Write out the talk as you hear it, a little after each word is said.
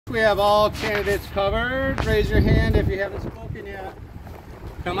We have all candidates covered. Raise your hand if you haven't spoken yet.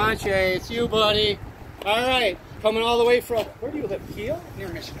 Come on, Shae, it's you, buddy. All right, coming all the way from, where do you live, Kiel? Near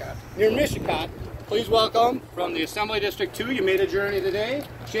Michigan. Near Michigan. Please welcome, from the Assembly District 2, you made a journey today,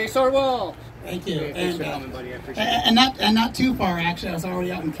 Shae Sortwell. Thank you. Okay, thanks for coming, buddy. I appreciate it. And not too far, actually. I was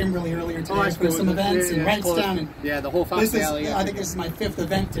already out in Kimberly earlier today for some events and Wrightstown. And yeah, the whole Fox Valley. I think this is my 5th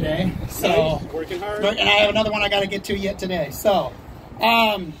event today. So working hard. And I have another one I got to get to yet today. So,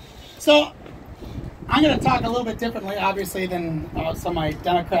 so I'm going to talk a little bit differently, obviously, than some of my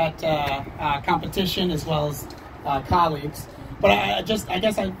Democrat competition as well as colleagues. But I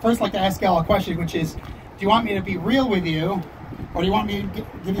guess I'd first like to ask you all a question, which is, do you want me to be real with you, or do you want me to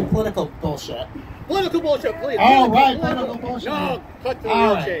give you political bullshit? Political bullshit, please. All right, political bullshit. No, cut to the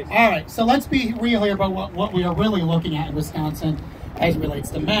real chase. All right, so let's be real here about what we are really looking at in Wisconsin as it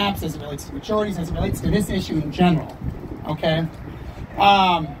relates to maps, as it relates to majorities, as it relates to this issue in general, okay?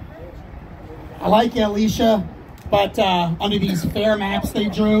 I like you, Alicia, but under these fair maps they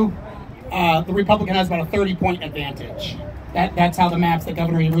drew, the Republican has about a 30-point advantage. That's how the maps that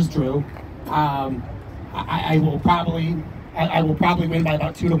Governor Evers drew. I will probably win by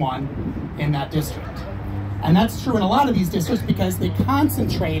about 2-1 in that district. And that's true in a lot of these districts because they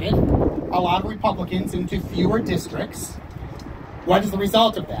concentrated a lot of Republicans into fewer districts. What is the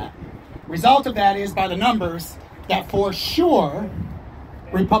result of that? The result of that is, by the numbers, that for sure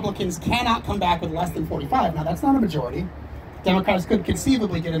Republicans cannot come back with less than 45. Now, that's not a majority. Democrats could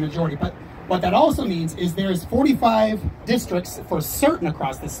conceivably get a majority, but what that also means is there's 45 districts for certain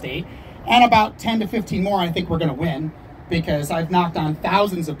across the state, and about 10 to 15 more I think we're going to win, because I've knocked on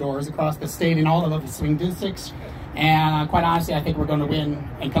thousands of doors across the state in all of the swing districts, and quite honestly, I think we're going to win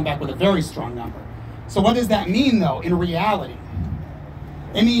and come back with a very strong number. So what does that mean, though, in reality?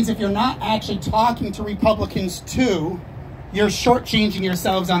 It means if you're not actually talking to Republicans too, you're shortchanging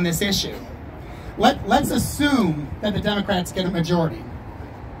yourselves on this issue. Let's assume that the Democrats get a majority.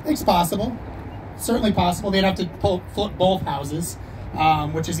 It's possible, certainly possible. They'd have to flip both houses,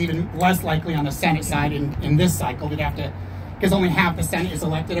 which is even less likely on the Senate side in this cycle. They'd have to, because only half the Senate is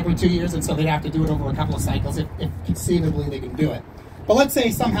elected every 2 years, and so they'd have to do it over a couple of cycles if conceivably they can do it. But let's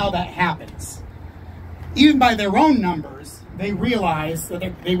say somehow that happens. Even by their own numbers, they realize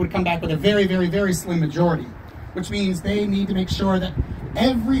that they would come back with a very, very, very slim majority, which means they need to make sure that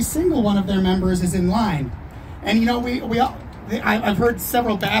every single one of their members is in line. And you know, I've heard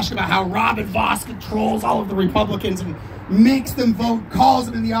several bash about how Robin Vos controls all of the Republicans and makes them vote, calls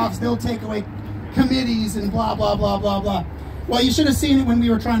them in the office, they'll take away committees and blah, blah, blah, blah, blah. Well, you should have seen it when we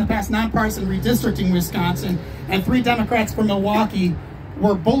were trying to pass nonpartisan redistricting in Wisconsin, and 3 Democrats from Milwaukee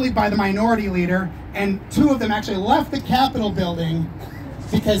were bullied by the minority leader, and 2 of them actually left the Capitol building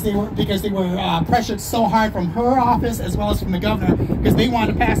because they were pressured so hard from her office as well as from the governor because they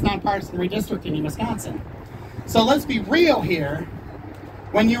wanted to pass nonpartisan redistricting in Wisconsin. So let's be real here.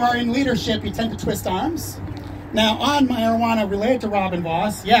 When you are in leadership, you tend to twist arms. Now, on marijuana related to Robin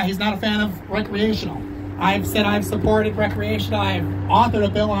Vos, yeah, he's not a fan of recreational. I've said I've supported recreational. I have authored a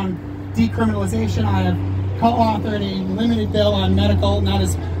bill on decriminalization. I have co-authored a limited bill on medical, not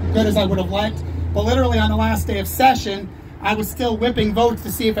as good as I would have liked. But literally on the last day of session, I was still whipping votes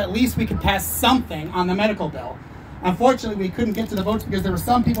to see if at least we could pass something on the medical bill. Unfortunately, we couldn't get to the votes because there were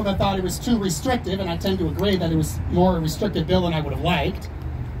some people that thought it was too restrictive, and I tend to agree that it was more a restrictive bill than I would have liked.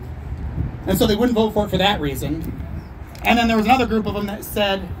 And so they wouldn't vote for it for that reason. And then there was another group of them that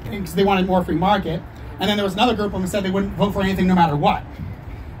said, because they wanted more free market, and then there was another group of them that said they wouldn't vote for anything no matter what.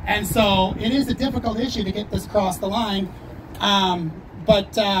 And so it is a difficult issue to get this across the line.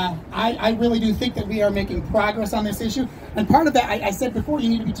 But I really do think that we are making progress on this issue. And part of that, I said before, you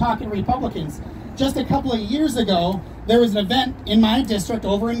need to be talking to Republicans. Just a couple of years ago, there was an event in my district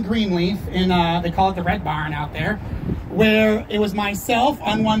over in Greenleaf, they call it the Red Barn out there, where it was myself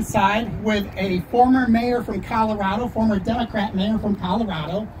on one side with a former mayor from Colorado, former Democrat mayor from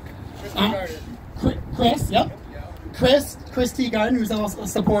Colorado. Chris Teagarden, who's also a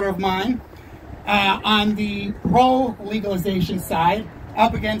supporter of mine. On the pro-legalization side,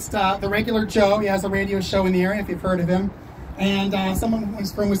 up against the regular Joe. He has a radio show in the area, if you've heard of him. And someone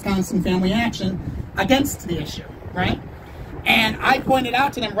who's from Wisconsin Family Action against the issue, right? And I pointed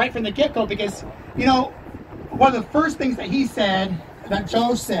out to them right from the get-go because, you know, one of the first things that he said, that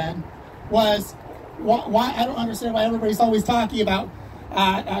Joe said, was, why I don't understand why everybody's always talking about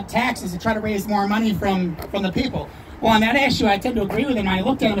taxes to try to raise more money from the people. Well, on that issue, I tend to agree with him. I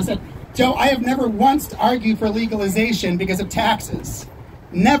looked at him and said, Joe, I have never once argued for legalization because of taxes.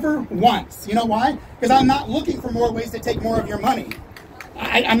 Never once. You know why? Because I'm not looking for more ways to take more of your money.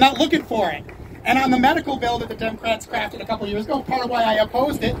 I'm not looking for it. And on the medical bill that the Democrats crafted a couple years ago, part of why I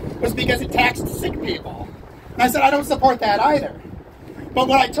opposed it was because it taxed sick people. And I said, I don't support that either. But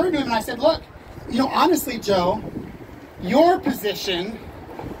when I turned to him and I said, look, you know, honestly, Joe, your position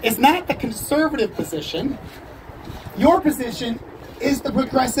is not the conservative position. Your position is the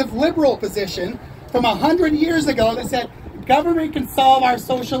progressive liberal position from 100 years ago that said government can solve our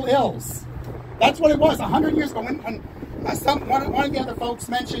social ills. That's what it was 100 years ago when one of the other folks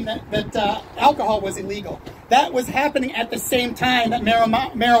mentioned that alcohol was illegal. That was happening at the same time that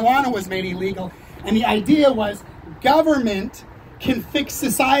marijuana was made illegal. And the idea was government can fix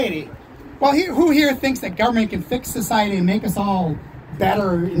society. Well, who here thinks that government can fix society and make us all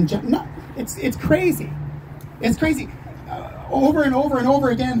better? No, it's crazy. It's crazy. Over and over and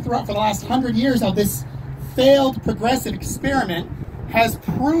over again throughout for the last 100 years of this failed progressive experiment has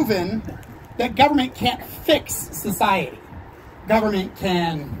proven that government can't fix society. Government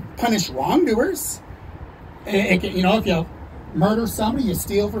can punish wrongdoers. It can, you know, if you murder somebody, you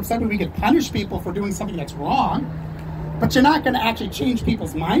steal from somebody, we can punish people for doing something that's wrong, but you're not going to actually change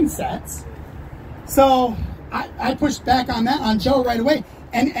people's mindsets. So I pushed back on that on Joe right away,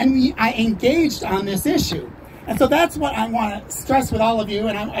 and I engaged on this issue. And so that's what I want to stress with all of you,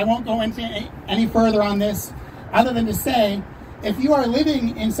 and I won't go into any further on this other than to say, if you are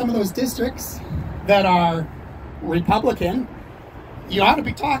living in some of those districts that are Republican, you ought to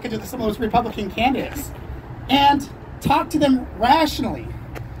be talking to some of those Republican candidates. And talk to them rationally.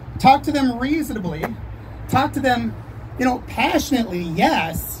 Talk to them reasonably. Talk to them, you know, passionately,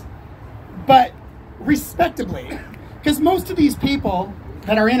 yes, but respectably. Because most of these people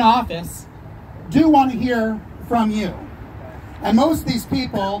that are in office do want to hear from you. And most of these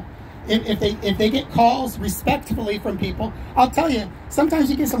people, if they get calls respectfully from people, I'll tell you,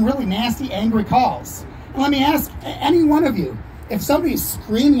 sometimes you get some really nasty, angry calls. And let me ask any one of you, if somebody's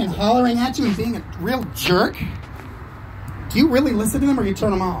screaming and hollering at you and being a real jerk, do you really listen to them or do you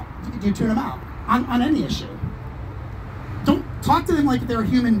turn them out? Do you tune them out on any issue? Don't talk to them like they're a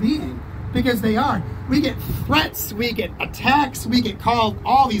human being, because they are. We get threats, we get attacks, we get called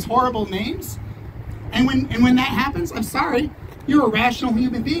all these horrible names. And when that happens, I'm sorry, you're a rational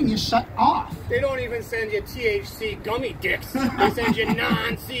human being. You shut off. They don't even send you THC gummy dicks. They send you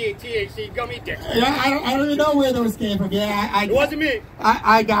non-THC gummy dicks. Yeah, I don't even know where those came from. Yeah, it wasn't me.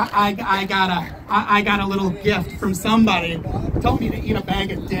 I got a little gift from somebody. Told me to eat a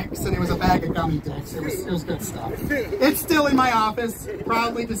bag of dicks, and it was a bag of gummy dicks. It was good stuff. It's still in my office,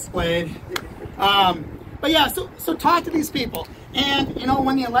 proudly displayed. But yeah, so talk to these people. And, you know,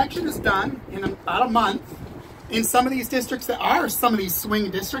 when the election is done in about a month, in some of these districts that are some of these swing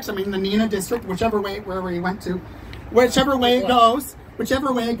districts, I mean, the Nina district, whichever way, wherever you went to, whichever way it goes, it's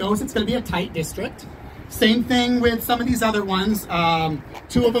going to be a tight district. Same thing with some of these other ones.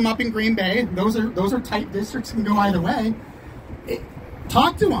 2 of them up in Green Bay. Those are tight districts, can go either way.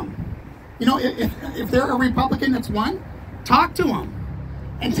 Talk to them. You know, if they're a Republican that's won, talk to them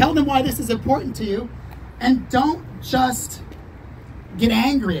and tell them why this is important to you, and don't just get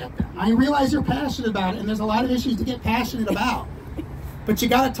angry at them. I realize you're passionate about it, and there's a lot of issues to get passionate about. But you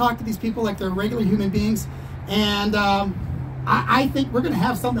got to talk to these people like they're regular human beings. And I think we're going to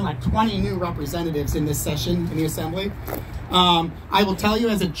have something like 20 new representatives in this session in the Assembly. I will tell you,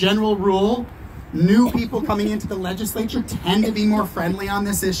 as a general rule, new people coming into the legislature tend to be more friendly on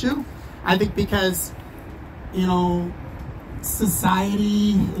this issue. I think because, you know,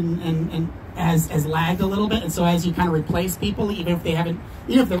 society and has lagged a little bit, and so as you kind of replace people, even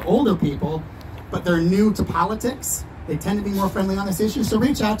if they're older people, but they're new to politics, they tend to be more friendly on this issue. So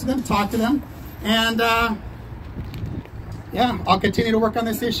reach out to them, talk to them, and yeah, I'll continue to work on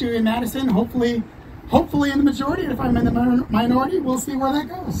this issue in Madison. Hopefully in the majority. And if I'm in the minority, we'll see where that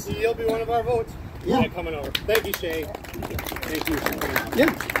goes. You'll be one of our votes. Yeah, coming over. Thank you, Shae. Thank you.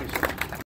 Yeah.